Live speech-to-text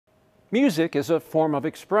Music is a form of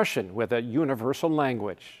expression with a universal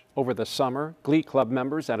language. Over the summer, Glee Club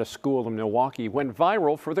members at a school in Milwaukee went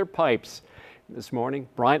viral for their pipes. This morning,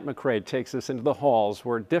 Bryant McCrae takes us into the halls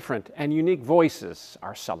where different and unique voices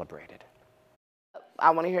are celebrated. I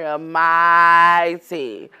want to hear a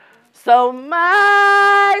mighty, so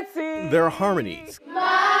mighty. They're harmonies.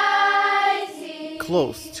 Mighty.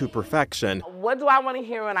 Close to perfection. What do I want to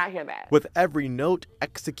hear when I hear that? With every note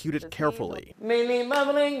executed carefully. Many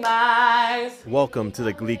bubbling mice. Welcome to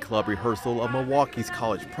the Glee Club rehearsal of Milwaukee's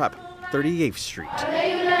College Prep, 38th Street.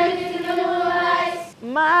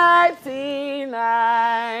 Mighty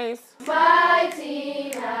nice.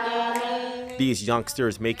 Mighty nice. These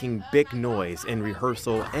youngsters making big noise in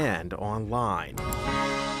rehearsal and online.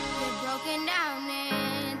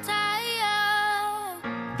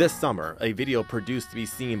 This summer, a video produced to be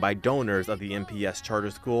seen by donors of the MPS charter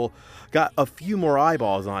school got a few more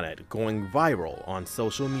eyeballs on it, going viral on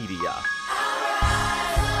social media.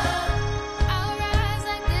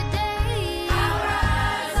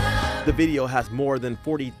 The video has more than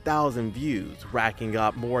 40,000 views, racking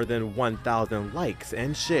up more than 1,000 likes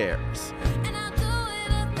and shares.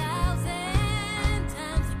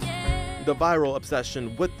 The viral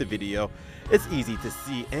obsession with the video is easy to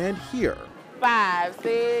see and hear. 5,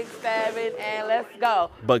 6, 7, and let's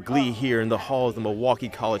go. But Glee here in the halls of Milwaukee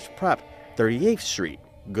College Prep, 38th Street,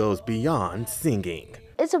 goes beyond singing.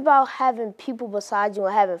 It's about having people beside you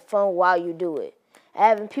and having fun while you do it, and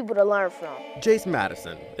having people to learn from. Jace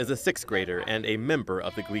Madison is a 6th grader and a member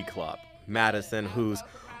of the Glee Club. Madison, who's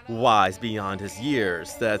wise beyond his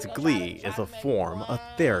years, says Glee is a form of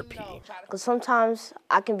therapy. Because sometimes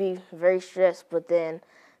I can be very stressed, but then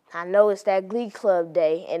I know it's that Glee Club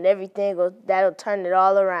day and that'll turn it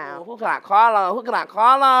all around. Who can I call on? Who can I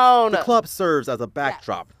call on? The club serves as a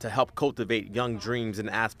backdrop to help cultivate young dreams and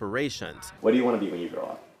aspirations. What do you want to be when you grow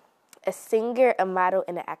up? A singer, a model,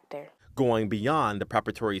 and an actor. Going beyond the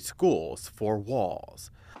preparatory school's four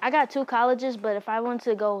walls. I got 2 colleges, but if I want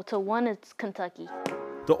to go to one, it's Kentucky.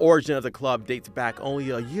 The origin of the club dates back only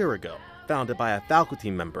a year ago, founded by a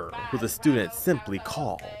faculty member who the students simply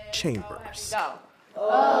call Chambers. Go.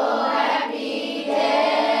 Oh, happy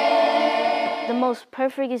day. The most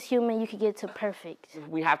perfect is human, you could get to perfect.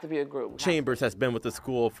 We have to be a group. Chambers has been with the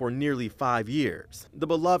school for nearly 5 years. The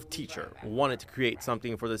beloved teacher wanted to create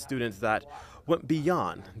something for the students that went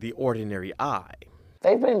beyond the ordinary eye.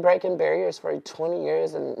 They've been breaking barriers for 20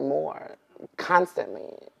 years and more,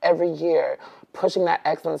 constantly, every year, pushing that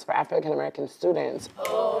excellence for African American students.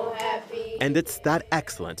 Oh, happy. And it's that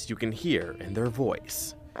excellence you can hear in their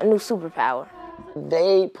voice. A new superpower.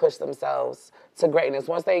 They pushed themselves to greatness.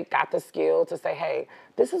 Once they got the skill to say, hey,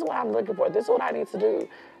 this is what I'm looking for, this is what I need to do,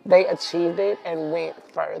 they achieved it and went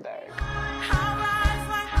further.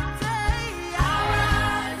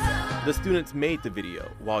 The students made the video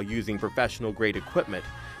while using professional grade equipment,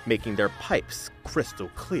 making their pipes crystal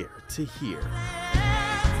clear to hear.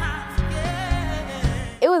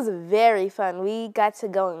 It was very fun. We got to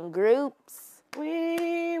go in groups.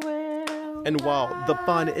 We will. And while the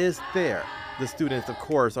fun is there, the students, of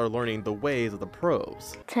course, are learning the ways of the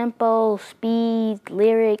pros. Tempo, speed,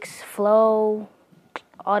 lyrics, flow,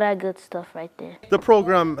 all that good stuff right there. The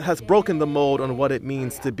program has broken the mold on what it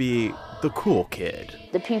means to be the cool kid.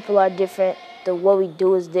 The people are different. What we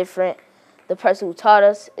do is different. The person who taught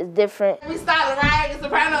us is different. We styling, right? It's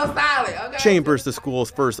soprano styling, okay? Chambers, the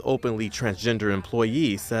school's first openly transgender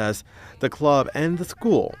employee, says the club and the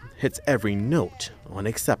school hits every note on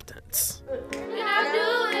acceptance.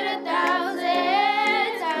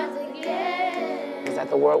 That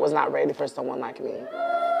the world was not ready for someone like me.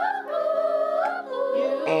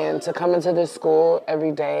 And to come into this school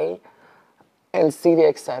every day and see the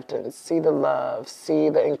acceptance, see the love, see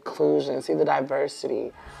the inclusion, see the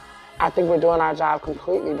diversity, I think we're doing our job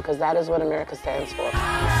completely because that is what America stands for.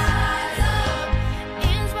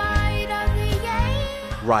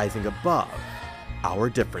 Rising above our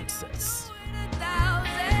differences.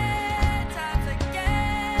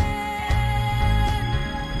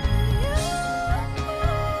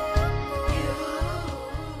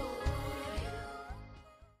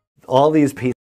 All these pieces